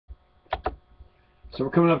So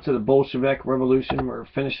we're coming up to the Bolshevik Revolution. We're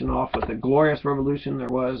finishing off with the Glorious Revolution. There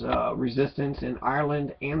was resistance in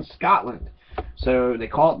Ireland and Scotland. So they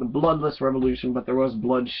call it the Bloodless Revolution, but there was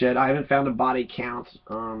bloodshed. I haven't found a body count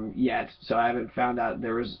yet, so I haven't found out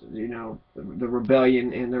there was, the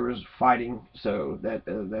rebellion and there was fighting. So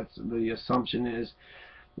that's the assumption is,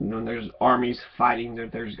 when there's armies fighting,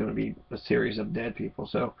 there's going to be a series of dead people.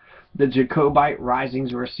 So the Jacobite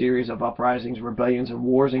risings were a series of uprisings, rebellions, and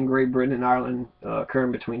wars in Great Britain and Ireland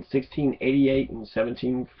occurring between 1688 and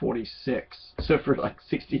 1746. So for like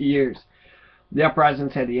 60 years. The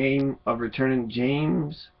uprisings had the aim of returning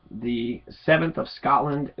James the Seventh of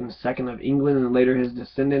Scotland and the Second of England, and later his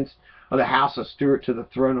descendants of the House of Stuart to the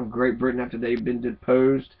throne of Great Britain after they'd been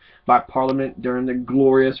deposed by Parliament during the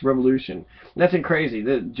Glorious Revolution. That's crazy.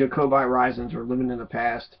 The Jacobite risings were living in the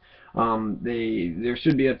past. There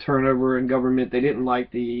should be a turnover in government. They didn't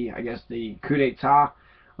like the coup d'etat,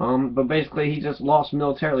 but basically he just lost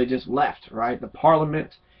militarily, just left. Right, the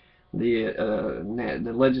Parliament,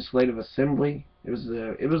 the Legislative Assembly. It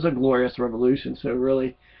was a glorious revolution. So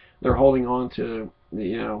really, they're holding on to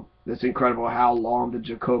it's incredible how long the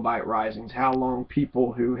Jacobite risings, how long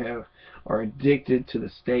people who are addicted to the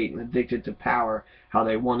state and addicted to power, how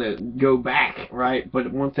they want to go back, right?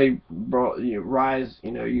 But once they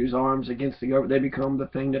use arms against the government, they become the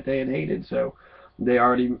thing that they had hated. So they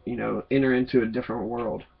already enter into a different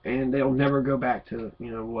world, and they'll never go back to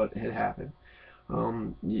what had happened.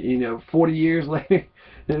 40 years later,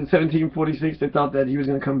 in 1746, they thought that he was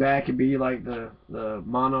going to come back and be like the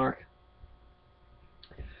monarch.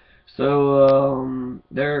 So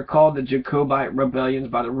they're called the Jacobite rebellions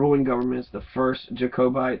by the ruling governments. The first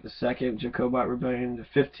Jacobite, the second Jacobite rebellion,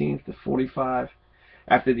 the 15th, the 45,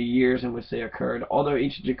 after the years in which they occurred. Although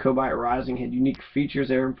each Jacobite rising had unique features,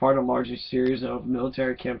 they were part of a larger series of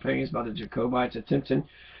military campaigns by the Jacobites attempting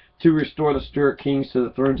to restore the Stuart kings to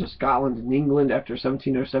the thrones of Scotland and England after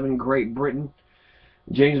 1707 Great Britain.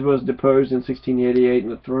 James was deposed in 1688,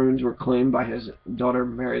 and the thrones were claimed by his daughter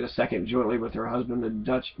Mary II jointly with her husband, the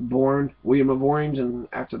Dutch-born William of Orange, and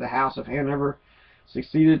after the House of Hanover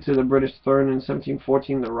succeeded to the British throne in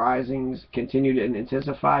 1714, the risings continued and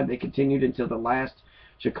intensified. They continued until the last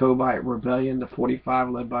Jacobite rebellion, the 45,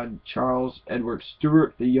 led by Charles Edward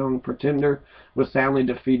Stuart, the Young Pretender, was soundly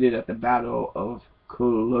defeated at the Battle of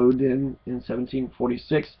Culloden in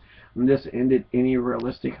 1746, and this ended any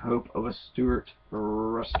realistic hope of a Stuart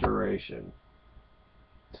restoration.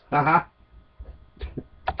 Haha.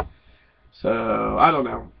 So, I don't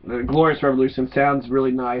know. The Glorious Revolution sounds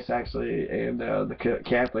really nice, actually, and the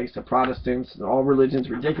Catholics, the Protestants, all religions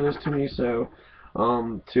ridiculous to me, so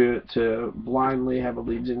to blindly have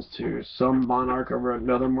allegiance to some monarch over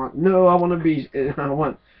another monarch. No, I want to be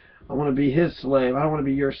his slave. I don't want to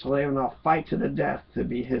be your slave, and I'll fight to the death to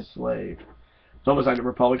be his slave. It's almost like the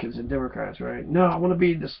Republicans and Democrats, right? No, I want to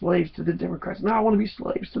be the slaves to the Democrats. No, I want to be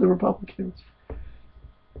slaves to the Republicans.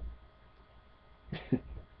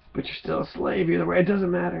 But you're still a slave either way. It doesn't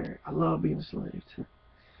matter. I love being a slave.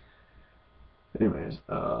 Anyways,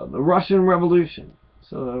 the Russian Revolution.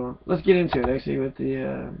 So let's get into it. Actually, with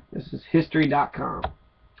this is History.com.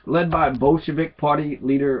 Led by Bolshevik Party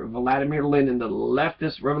leader Vladimir Lenin, the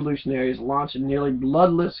leftist revolutionaries launched a nearly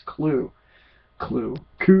bloodless coup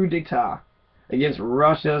d'etat against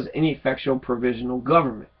Russia's ineffectual provisional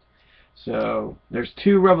government. So there's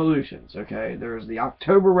two revolutions, okay? There's the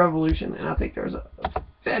October Revolution, and I think there's a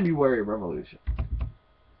February Revolution.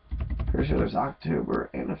 Pretty sure there's October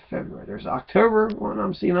and a February. There's October one.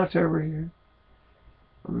 I'm seeing October here.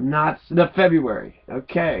 Not the February.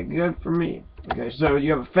 Okay, good for me. Okay, so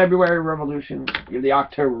you have a February Revolution, you have the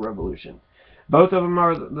October Revolution. Both of them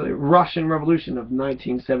are the Russian Revolution of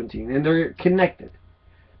 1917, and they're connected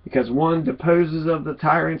because one deposes of the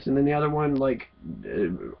tyrants, and then the other one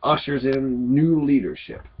ushers in new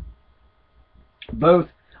leadership. Both,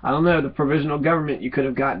 I don't know, the provisional government, you could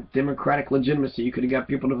have got democratic legitimacy. You could have got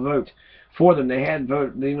people to vote for them. They had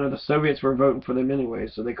vote. The Soviets were voting for them anyway,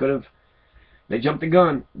 so they could have. They jumped the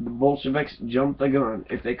gun. The Bolsheviks jumped the gun.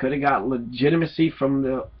 If they could have got legitimacy from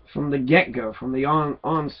the get-go, from the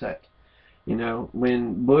onset,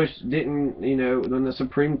 when Bush didn't, when the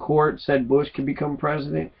Supreme Court said Bush could become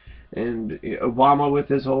president, and Obama with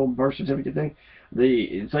his whole birth certificate thing,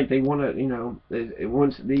 it's like they want to,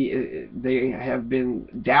 once they have been,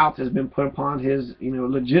 doubt has been put upon his,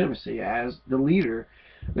 legitimacy as the leader.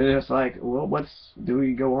 Then it's like, well, do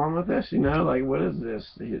we go on with this? What is this?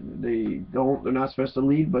 They're not supposed to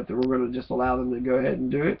lead, but we're going to just allow them to go ahead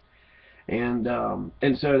and do it. And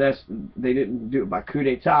so they didn't do it by coup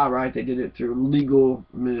d'etat, right? They did it through legal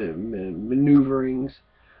maneuverings.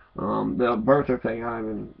 The birther thing, I don't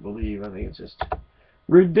even believe. I think it's just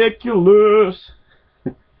Ridiculous.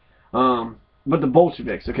 But the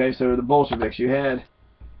Bolsheviks, okay, so the Bolsheviks, you had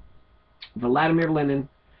Vladimir Lenin.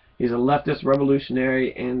 He's a leftist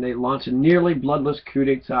revolutionary, and they launched a nearly bloodless coup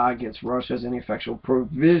d'etat against Russia's ineffectual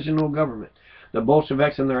provisional government. The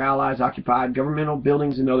Bolsheviks and their allies occupied governmental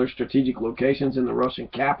buildings and other strategic locations in the Russian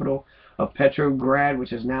capital of Petrograd,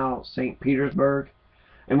 which is now St. Petersburg,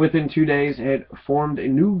 and within 2 days had formed a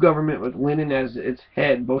new government with Lenin as its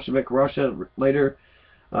head. Bolshevik Russia later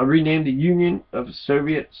renamed the Union of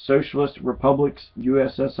Soviet Socialist Republics,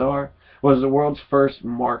 USSR, was the world's first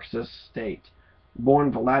Marxist state.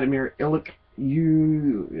 Born Vladimir Ilyich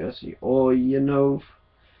Ulyanov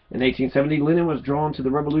in 1870, Lenin was drawn to the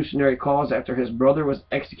revolutionary cause after his brother was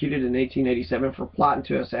executed in 1887 for plotting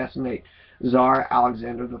to assassinate Tsar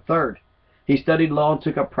Alexander III. He studied law and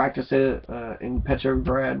took up practice in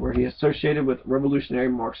Petrograd, where he associated with revolutionary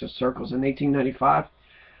Marxist circles. In 1895,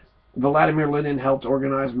 Vladimir Lenin helped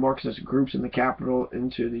organize Marxist groups in the capital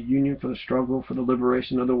into the Union for the Struggle for the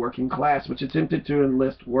Liberation of the Working Class, which attempted to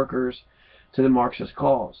enlist workers to the Marxist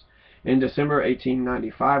cause. In December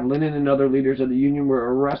 1895, Lenin and other leaders of the Union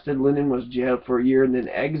were arrested. Lenin was jailed for a year and then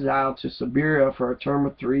exiled to Siberia for a term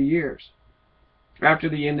of 3 years. After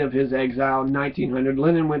the end of his exile in 1900,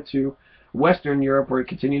 Lenin went to Western Europe, where he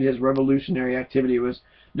continued his revolutionary activity. It was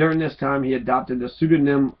during this time he adopted the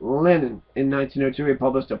pseudonym Lenin. In 1902, he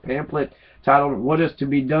published a pamphlet titled What is to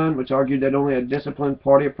be Done, which argued that only a disciplined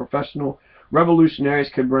party of professional revolutionaries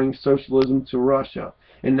could bring socialism to Russia.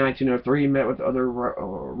 In 1903, he met with other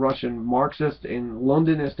Russian Marxists in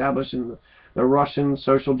London, establishing the Russian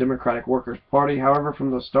Social Democratic Workers' Party. However,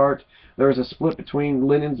 from the start, there was a split between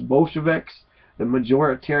Lenin's Bolsheviks, the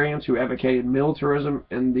majoritarians who advocated militarism,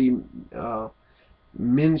 and the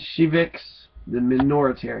Mensheviks, the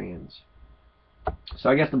minoritarians.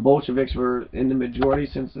 So I guess the Bolsheviks were in the majority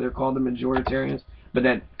since they're called the majoritarians, but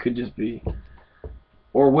that could just be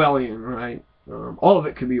Orwellian, right? All of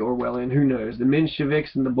it could be Orwellian, who knows? The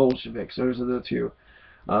Mensheviks and the Bolsheviks, those are the two.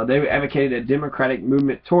 They advocated a democratic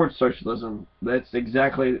movement towards socialism. That's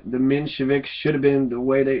exactly, the Mensheviks should have been the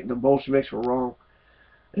way the Bolsheviks were wrong.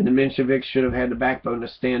 And the Mensheviks should have had the backbone to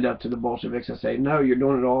stand up to the Bolsheviks and say, no, you're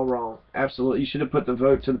doing it all wrong. Absolutely, you should have put the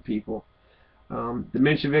vote to the people. The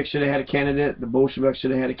Mensheviks should have had a candidate. The Bolsheviks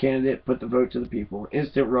should have had a candidate. Put the vote to the people.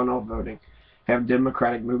 Instant runoff voting. Have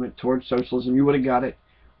democratic movement towards socialism. You would have got it.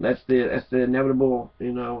 That's the inevitable,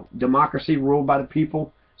 democracy ruled by the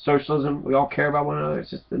people. Socialism, we all care about one another. It's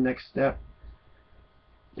just the next step.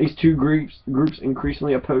 These two groups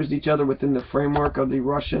increasingly opposed each other within the framework of the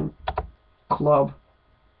Russian club.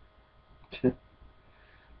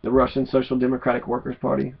 The Russian Social Democratic Workers'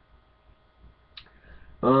 Party.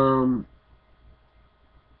 And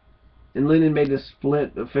Lenin made this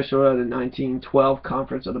split official at the 1912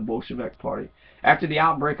 conference of the Bolshevik Party after the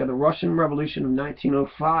outbreak of the Russian Revolution of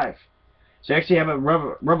 1905. So you actually have a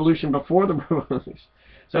revolution before the revolution.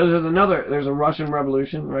 So there's a Russian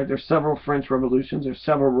Revolution, right? There's several French revolutions. There's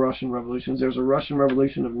several Russian revolutions. There's a Russian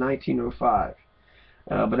Revolution of 1905.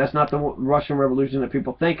 But that's not the Russian Revolution that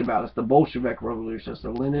people think about. It's the Bolshevik Revolution. It's the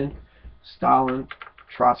Lenin, Stalin,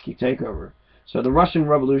 Trotsky takeover. So the Russian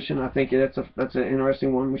Revolution, I think that's an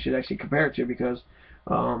interesting one we should actually compare it to, because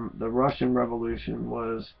the Russian Revolution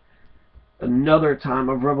was another time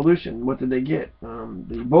of revolution. What did they get?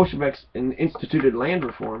 The Bolsheviks instituted land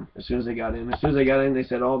reform as soon as they got in. As soon as they got in, they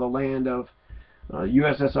said all the land of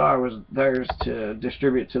USSR was theirs to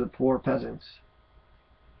distribute to the poor peasants.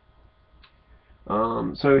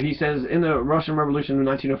 So he says, in the Russian Revolution of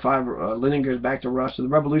 1905, Lenin goes back to Russia. The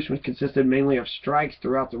revolution, which consisted mainly of strikes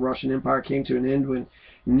throughout the Russian Empire, came to an end when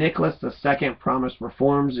Nicholas II promised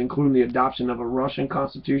reforms, including the adoption of a Russian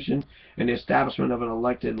constitution and the establishment of an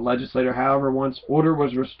elected legislature. However, once order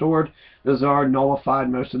was restored, the Tsar nullified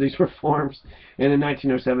most of these reforms, and in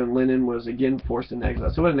 1907, Lenin was again forced into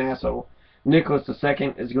exile. So what an asshole. Nicholas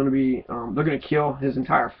II is going to be, they're going to kill his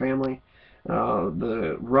entire family.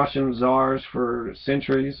 The Russian czars for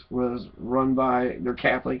centuries was run by, they're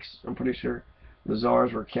Catholics, I'm pretty sure the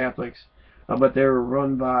czars were Catholics, but they were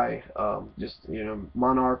run by just,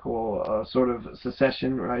 monarchical sort of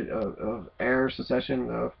secession, right, of heir succession,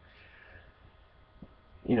 of,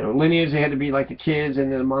 lineage. They had to be like the kids in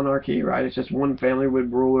the monarchy, right? It's just one family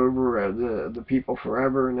would rule over the people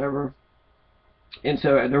forever and ever. And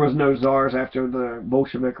so there was no czars after the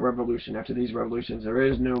Bolshevik Revolution. After these revolutions, there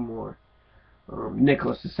is no more.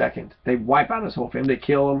 Nicholas II. They wipe out his whole family. They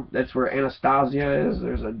kill him. That's where Anastasia is.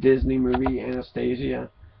 There's a Disney movie, Anastasia.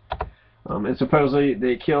 And supposedly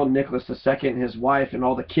they killed Nicholas II, his wife, and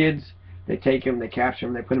all the kids. They take him, they capture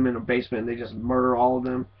him, they put him in a basement, and they just murder all of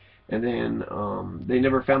them. And then they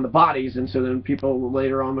never found the bodies, and so then people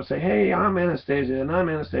later on would say, hey, I'm Anastasia, and I'm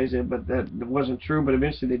Anastasia, but that wasn't true. But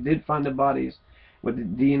eventually they did find the bodies with the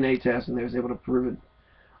DNA test, and they was able to prove it.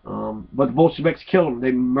 But the Bolsheviks killed them.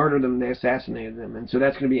 They murdered them. They assassinated them. And so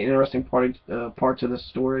that's going to be an interesting part of the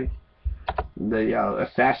story. The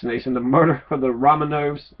assassination, the murder of the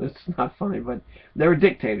Romanovs. It's not funny, but they were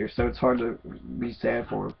dictators, so it's hard to be sad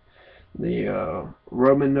for them. The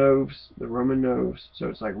Romanovs, so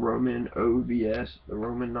it's like Roman OVS, the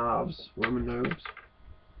Romanovs.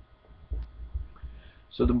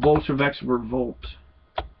 So the Bolsheviks revolt.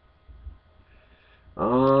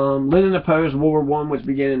 Lenin opposed World War I, which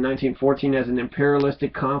began in 1914 as an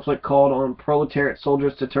imperialistic conflict, called on proletariat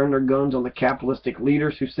soldiers to turn their guns on the capitalistic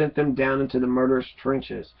leaders who sent them down into the murderous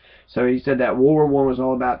trenches. So he said that World War I was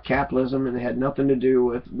all about capitalism and it had nothing to do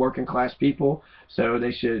with working class people. So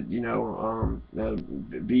they should,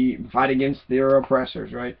 fight against their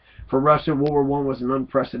oppressors, right? For Russia, World War I was an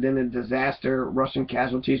unprecedented disaster. Russian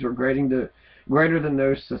casualties were greater than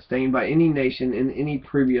those sustained by any nation in any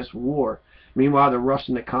previous war. Meanwhile, the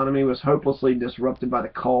Russian economy was hopelessly disrupted by the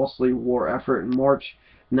costly war effort. In March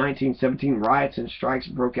 1917, riots and strikes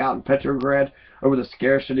broke out in Petrograd over the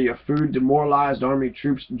scarcity of food. Demoralized army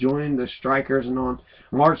troops joined the strikers, and on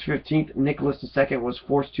March 15th, Nicholas II was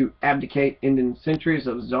forced to abdicate, ending centuries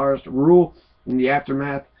of Tsarist rule. In the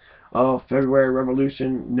aftermath of February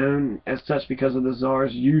Revolution, known as such because of the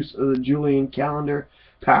Tsar's use of the Julian calendar,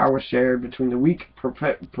 power was shared between the weak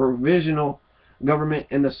provisional government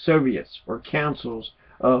and the Soviets, or councils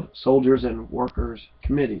of soldiers and workers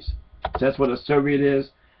committees. So that's what a Soviet is.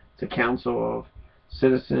 It's a council of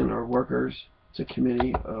citizen or workers. It's a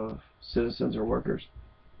committee of citizens or workers.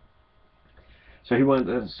 So he wanted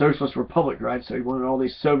a socialist republic, right? So he wanted all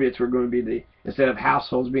these Soviets were going to be instead of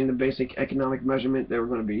households being the basic economic measurement, they were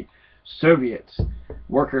going to be Soviets,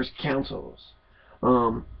 workers' councils.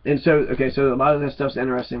 And so a lot of this stuff's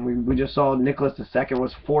interesting. We just saw Nicholas II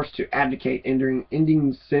was forced to abdicate,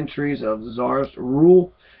 ending centuries of Tsarist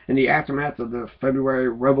rule in the aftermath of the February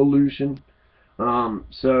Revolution.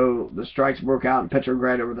 So the strikes broke out in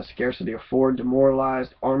Petrograd over the scarcity of food.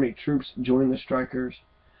 Demoralized army troops joined the strikers.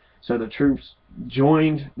 So the troops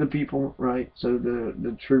joined the people, right? So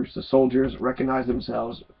the troops, the soldiers, recognized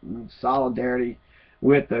themselves in solidarity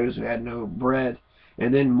with those who had no bread.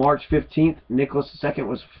 And then March 15th, Nicholas II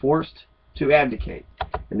was forced to abdicate.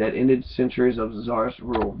 And that ended centuries of Tsarist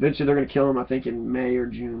rule. Eventually they're going to kill him, I think, in May or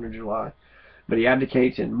June or July. But he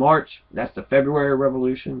abdicates in March. That's the February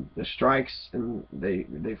Revolution. The strikes, and they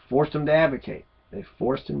forced him to abdicate. They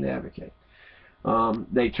forced him to abdicate.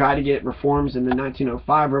 They tried to get reforms in the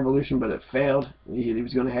 1905 Revolution, but it failed. He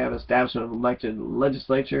was going to have establishment of elected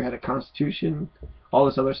legislature, had a constitution, all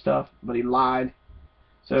this other stuff, but he lied.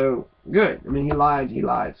 So, good. I mean, he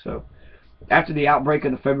lied. So, after the outbreak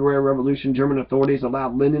of the February Revolution, German authorities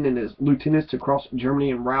allowed Lenin and his lieutenants to cross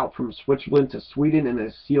Germany en route from Switzerland to Sweden in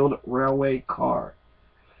a sealed railway car.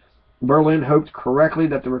 Berlin hoped correctly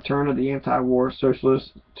that the return of the anti-war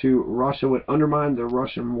socialists to Russia would undermine the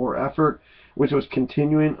Russian war effort, which was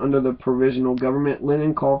continuing under the provisional government.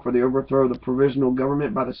 Lenin called for the overthrow of the provisional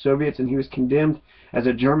government by the Soviets, and he was condemned as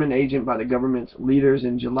a German agent by the government's leaders.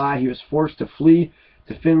 In July, he was forced to flee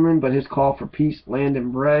to Finland, but his call for peace, land,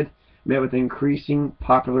 and bread met with increasing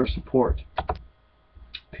popular support.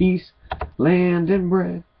 Peace, land, and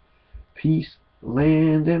bread. Peace,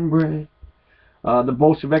 land, and bread. The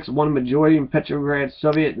Bolsheviks won a majority in Petrograd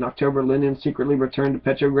Soviet. In October, Lenin secretly returned to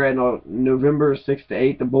Petrograd. On November 6 to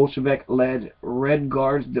 8, the Bolshevik-led Red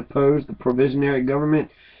Guards deposed the provisionary government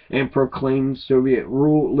and proclaimed Soviet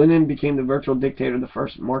rule. Lenin became the virtual dictator of the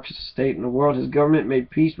first Marxist state in the world. His government made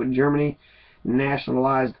peace with Germany,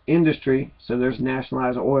 nationalized industry, so there's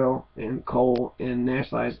nationalized oil and coal, and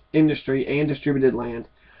nationalized industry and distributed land.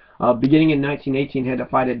 Beginning in 1918, had to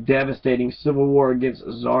fight a devastating civil war against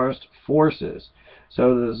Tsarist forces.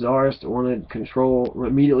 So the Tsarists wanted control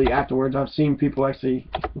immediately afterwards. I've seen people actually,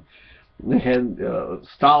 they had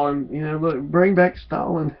Stalin, look, bring back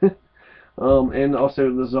Stalin. And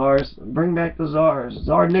also the Tsars, bring back the Tsars.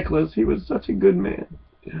 Tsar Nicholas, he was such a good man.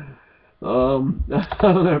 I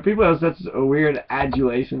don't know, people have such a weird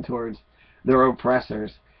adulation towards their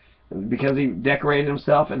oppressors. Because he decorated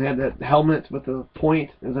himself and had that helmet with the point.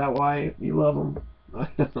 Is that why you love him? I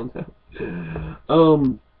don't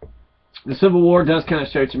know. The Civil War does kind of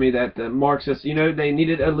show to me that the Marxists, they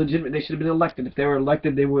needed a legitimate, they should have been elected. If they were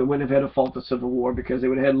elected, they wouldn't have had to fault the Civil War because they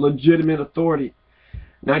would have had legitimate authority.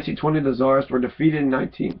 1920, the Tsarists were defeated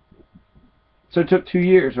so it took 2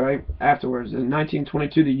 years, right, afterwards. In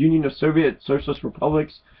 1922, the Union of Soviet Socialist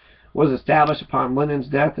Republics was established upon Lenin's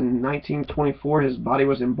death in 1924. His body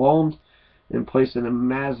was embalmed and placed in a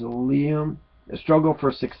mausoleum. A struggle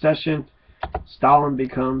for succession. Stalin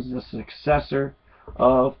becomes the successor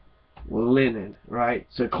of Lenin, right?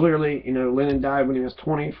 So clearly, Lenin died when he was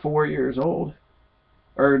 24 years old,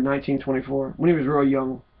 or 1924, when he was real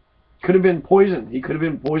young. Could have been poisoned. He could have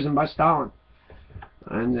been poisoned by Stalin.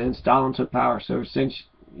 And then Stalin took power. So since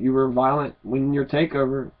you were violent when your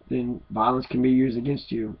takeover, then violence can be used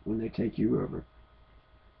against you when they take you over.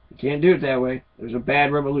 You can't do it that way. Those are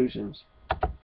bad revolutions.